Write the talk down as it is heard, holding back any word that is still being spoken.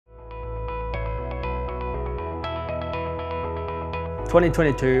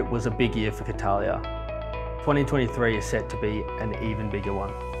2022 was a big year for Katalia. 2023 is set to be an even bigger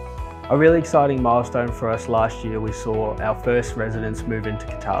one. A really exciting milestone for us last year, we saw our first residents move into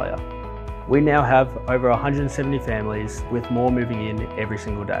Katalia. We now have over 170 families, with more moving in every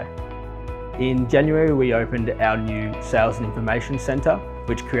single day. In January, we opened our new Sales and Information Centre,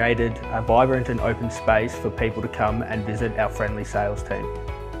 which created a vibrant and open space for people to come and visit our friendly sales team.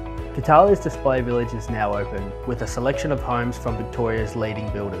 Katalia's display village is now open, with a selection of homes from Victoria's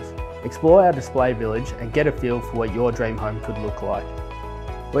leading builders. Explore our display village and get a feel for what your dream home could look like.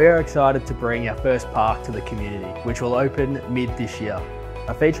 We are excited to bring our first park to the community, which will open mid this year.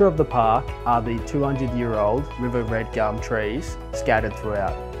 A feature of the park are the 200-year-old river red gum trees scattered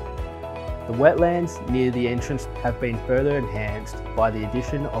throughout. The wetlands near the entrance have been further enhanced by the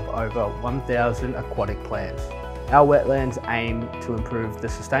addition of over 1,000 aquatic plants. Our wetlands aim to improve the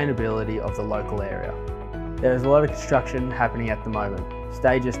sustainability of the local area. There is a lot of construction happening at the moment.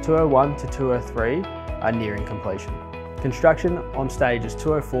 Stages 201 to 203 are nearing completion. Construction on stages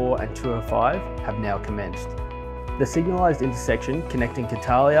 204 and 205 have now commenced. The signalised intersection connecting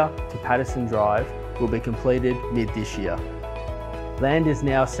Katalia to Patterson Drive will be completed mid this year. Land is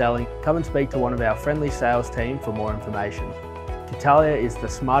now selling. Come and speak to one of our friendly sales team for more information. Katalia is the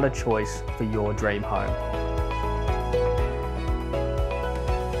smarter choice for your dream home.